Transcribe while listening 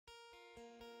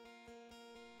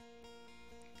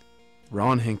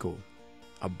Ron Hinkle,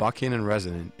 a Buckhannon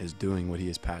resident, is doing what he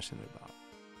is passionate about.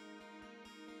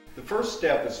 The first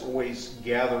step is always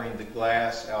gathering the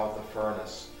glass out of the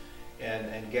furnace.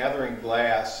 And gathering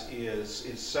glass is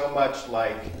so much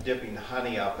like dipping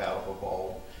honey up out of a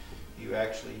bowl. You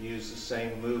actually use the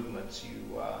same movements.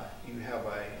 You have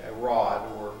a rod,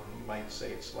 or you might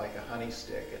say it's like a honey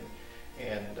stick,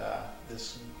 and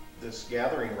this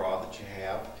gathering rod that you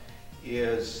have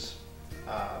is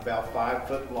about 5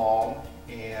 foot long,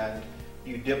 and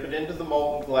you dip it into the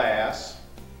molten glass,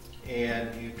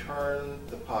 and you turn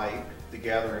the pipe, the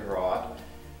gathering rod,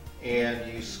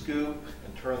 and you scoop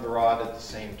and turn the rod at the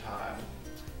same time.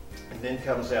 And then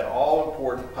comes that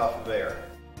all-important puff of air.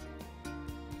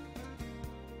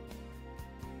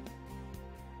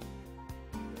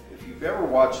 If you've ever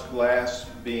watched glass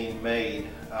being made,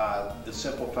 the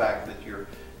simple fact that you're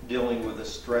dealing with a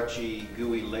stretchy,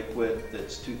 gooey liquid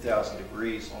that's 2,000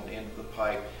 degrees on the end of the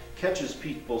pipe catches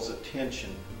people's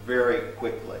attention very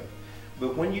quickly.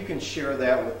 But when you can share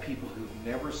that with people who've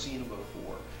never seen it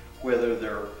before, whether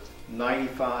they're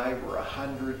 95 or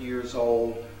 100 years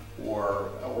old,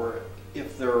 or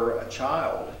if they're a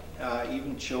child,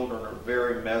 even children are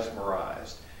very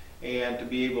mesmerized. And to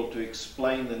be able to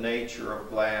explain the nature of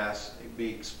glass, be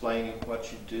explaining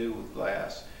what you do with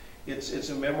glass, it's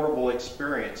a memorable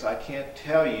experience. I can't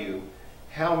tell you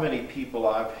how many people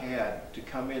I've had to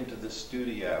come into the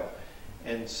studio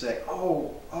and say,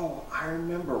 oh, I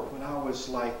remember when I was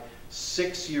like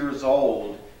 6 years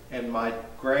old and my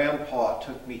grandpa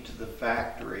took me to the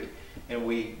factory and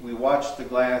we watched the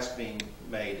glass being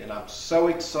made, and I'm so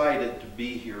excited to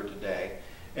be here today.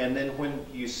 And then when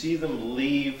you see them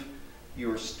leave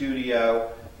your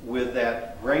studio with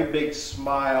that great big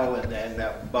smile and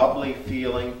that bubbly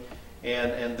feeling,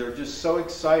 and they're just so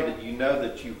excited, you know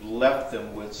that you've left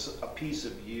them with a piece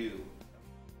of you.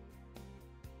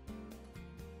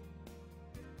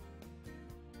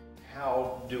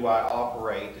 How do I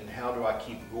operate and how do I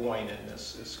keep going in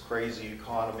this crazy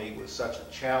economy with such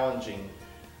a challenging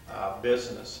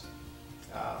business?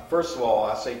 First of all,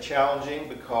 I say challenging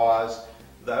because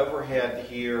the overhead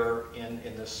here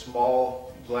in the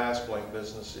small glass blowing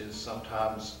business is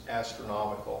sometimes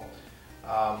astronomical.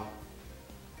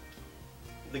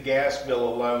 The gas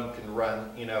bill alone can run,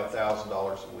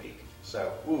 $1,000 a week.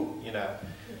 So,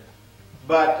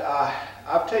 But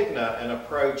I've taken an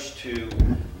approach to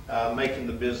making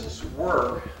the business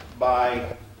work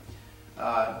by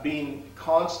being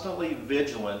constantly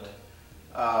vigilant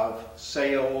of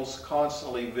sales,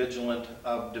 constantly vigilant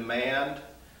of demand,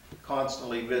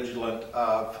 constantly vigilant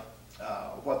of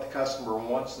what the customer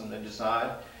wants in the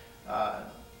design.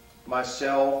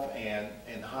 Myself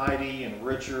and Heidi and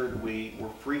Richard, we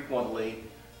were frequently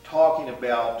talking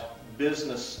about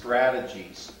business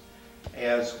strategies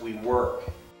as we work.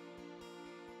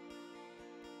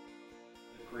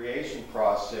 The creation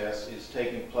process is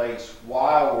taking place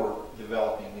while we're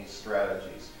developing these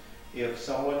strategies. If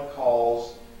someone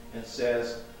calls and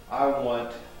says, I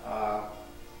want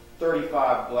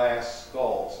 35 glass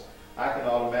skulls, I can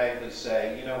automatically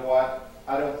say, you know what,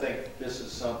 I don't think this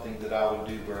is something that I would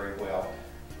do very well.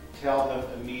 Tell them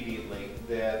immediately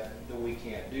that we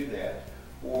can't do that.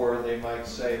 Or they might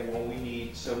say, well, we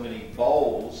need so many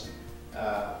bowls,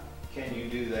 can you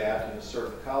do that in a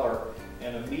certain color?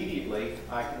 And immediately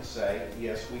I can say,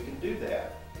 yes, we can do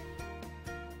that.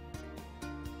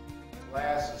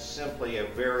 Glass is simply a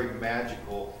very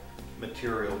magical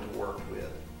material to work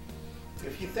with.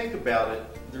 If you think about it,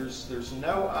 there's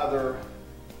no other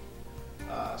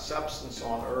substance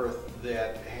on earth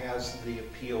that has the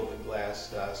appeal that glass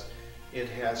does. It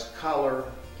has color,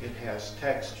 it has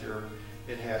texture,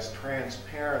 it has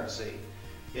transparency,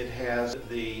 it has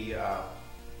the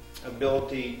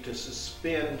ability to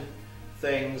suspend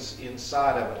things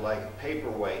inside of it like a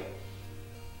paperweight.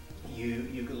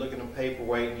 You could look at a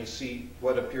paperweight and you see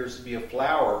what appears to be a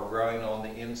flower growing on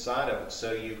the inside of it.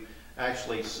 So you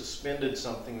actually suspended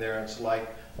something there, and it's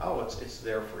like, oh, it's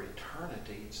there for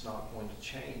eternity. It's not going to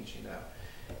change,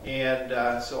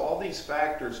 And so all these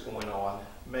factors going on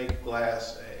make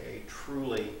glass a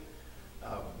truly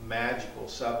magical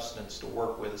substance to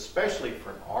work with, especially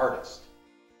for an artist.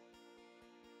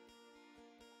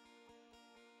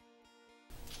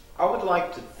 I would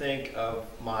like to think of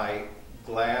my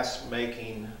glass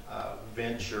making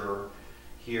venture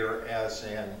here as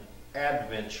an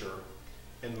adventure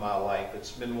in my life.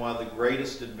 It's been one of the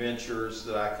greatest adventures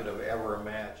that I could have ever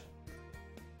imagined.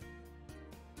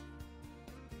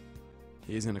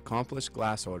 He is an accomplished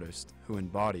glass artist who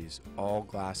embodies all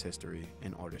glass history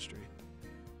and artistry.